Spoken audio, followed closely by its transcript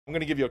I'm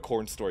gonna give you a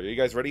corn story. Are you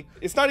guys ready?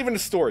 It's not even a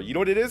story. You know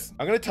what it is?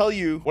 I'm gonna tell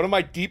you one of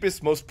my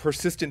deepest, most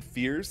persistent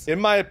fears. In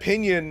my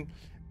opinion,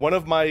 one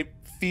of my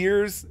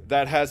fears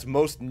that has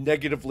most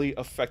negatively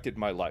affected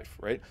my life,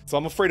 right? So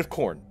I'm afraid of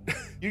corn.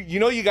 you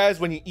know, you guys,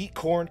 when you eat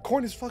corn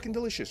is fucking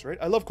delicious, right?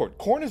 I love corn.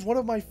 Corn is one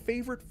of my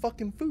favorite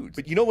fucking foods.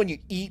 But you know when you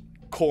eat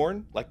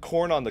corn, like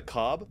corn on the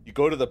cob, you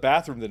go to the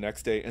bathroom the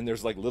next day and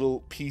there's like little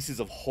pieces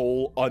of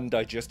whole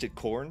undigested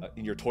corn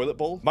in your toilet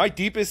bowl? My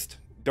deepest,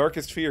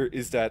 darkest fear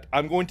is that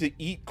I'm going to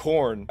eat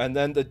corn and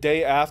then the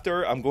day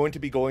after I'm going to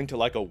be going to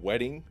like a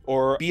wedding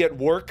or be at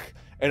work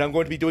and I'm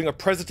going to be doing a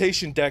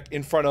presentation deck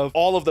in front of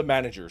all of the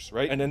managers,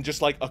 right? And then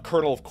just like a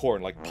kernel of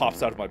corn like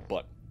pops out of my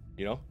butt,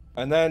 you know?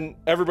 And then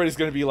everybody's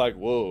gonna be like,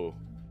 whoa.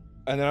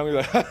 And then I'm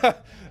gonna be like,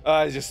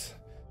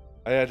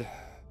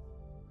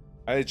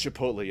 I had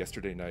Chipotle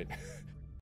yesterday night.